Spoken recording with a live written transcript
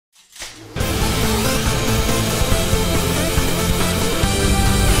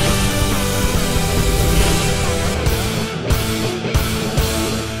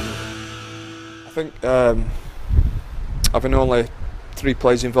having only 3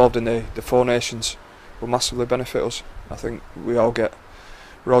 players involved in the Four Nations will massively benefit us. I think we're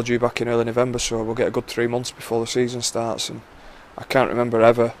all due back in early November, so we'll get a good 3 months before the season starts, and I can't remember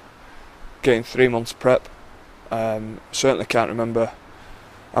ever getting 3 months prep. Certainly can't remember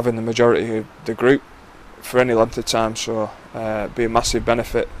having the majority of the group for any length of time, so be a massive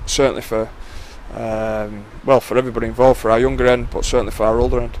benefit, certainly for for everybody involved, for our younger end, but certainly for our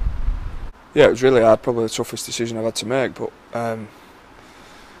older end. Yeah, it was really hard, probably the toughest decision I've had to make, but I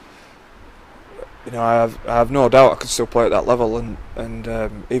have no doubt I could still play at that level, and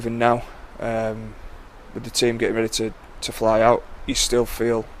even now, with the team getting ready to fly out, you still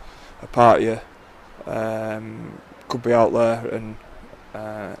feel a part of you could be out there, and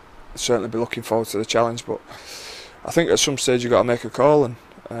certainly be looking forward to the challenge. But I think at some stage you've got to make a call,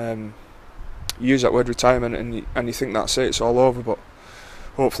 and use that word retirement, and you think that's it's all over. But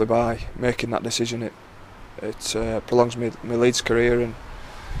hopefully by making that decision it prolongs my Leeds career, and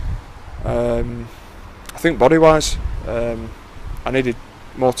I think body wise I needed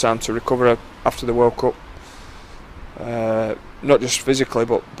more time to recover after the World Cup, not just physically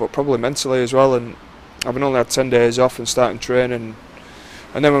but probably mentally as well, and I've only had 10 days off and starting training,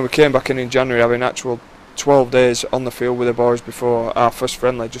 and then when we came back in January, having actual 12 days on the field with the boys before our first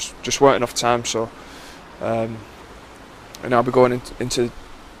friendly just weren't enough time. So and I'll be going into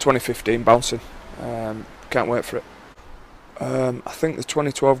 2015 bouncing. Can't wait for it. I think the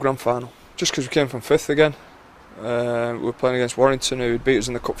 2012 Grand Final, just because we came from 5th again. We were playing against Warrington, who beat us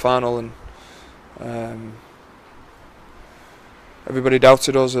in the Cup Final, and everybody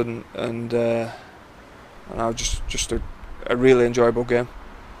doubted us, and I was just a really enjoyable game.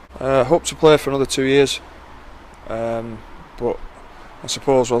 I hope to play for another 2 years, but I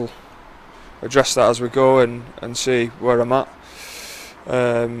suppose we'll address that as we go and see where I'm at.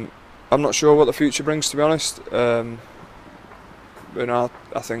 I'm not sure what the future brings, to be honest. I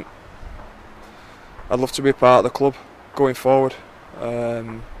think I'd love to be a part of the club going forward,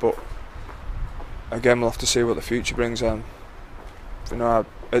 but again we'll have to see what the future brings. At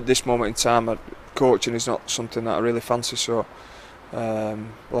this moment in time, coaching is not something that I really fancy, so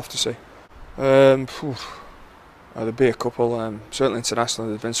we'll have to see. There'll be a couple. Certainly internationally,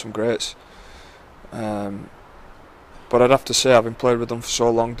 there's been some greats, but I'd have to say, having played with them for so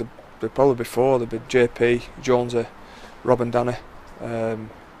long, there'd probably be 4. There'd be JP, Jonesy, Rob and Danny.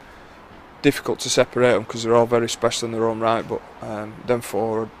 Difficult to separate them because they're all very special in their own right, but them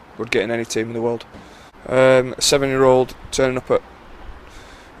 4 would get in any team in the world. A 7-year-old turning up at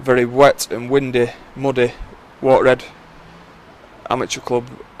a very wet and windy, muddy Waterhead amateur club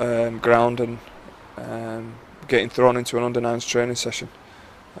ground, and getting thrown into an under-9s training session.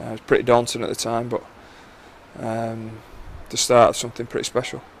 It was pretty daunting at the time, but the start of something pretty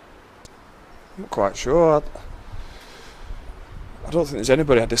special. I'm not quite sure. I don't think there's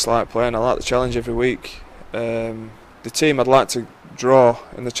anybody I dislike playing. I like the challenge every week. The team I'd like to draw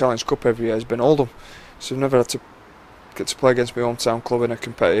in the Challenge Cup every year has been Oldham, so I've never had to get to play against my hometown club in a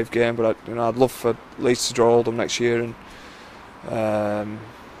competitive game. But I'd love for Leeds to draw Oldham next year, and I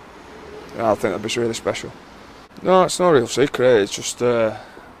think that'd be really special. No, it's no real secret. It's just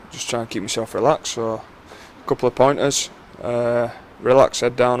trying to keep myself relaxed. So a couple of pointers: relax,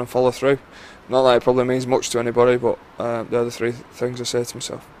 head down, and follow through. Not that it probably means much to anybody, but they're the 3 things I say to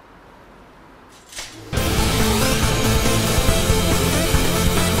myself.